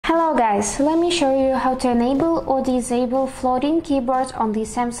Hello guys, let me show you how to enable or disable floating keyboard on the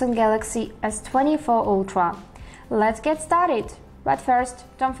Samsung Galaxy S24 Ultra. Let's get started! But first,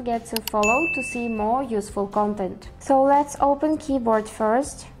 don't forget to follow to see more useful content. So let's open keyboard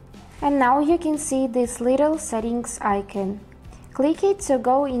first. And now you can see this little settings icon. Click it to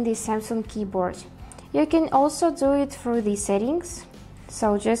go in the Samsung keyboard. You can also do it through the settings.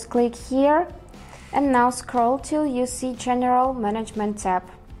 So just click here and now scroll till you see General Management tab.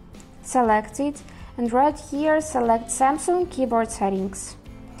 Select it and right here select Samsung keyboard settings.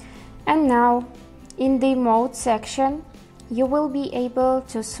 And now in the mode section you will be able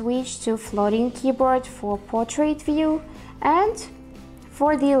to switch to floating keyboard for portrait view and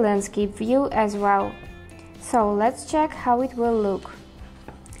for the landscape view as well. So let's check how it will look.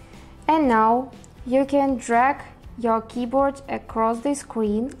 And now you can drag your keyboard across the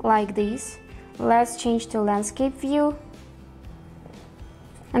screen like this. Let's change to landscape view.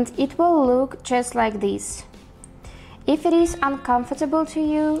 And it will look just like this. If it is uncomfortable to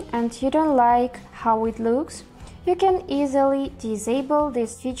you and you don't like how it looks, you can easily disable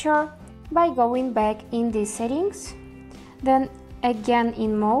this feature by going back in the settings, then again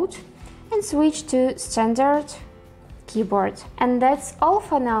in mode and switch to standard keyboard. And that's all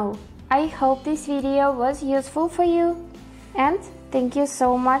for now. I hope this video was useful for you and thank you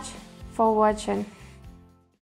so much for watching.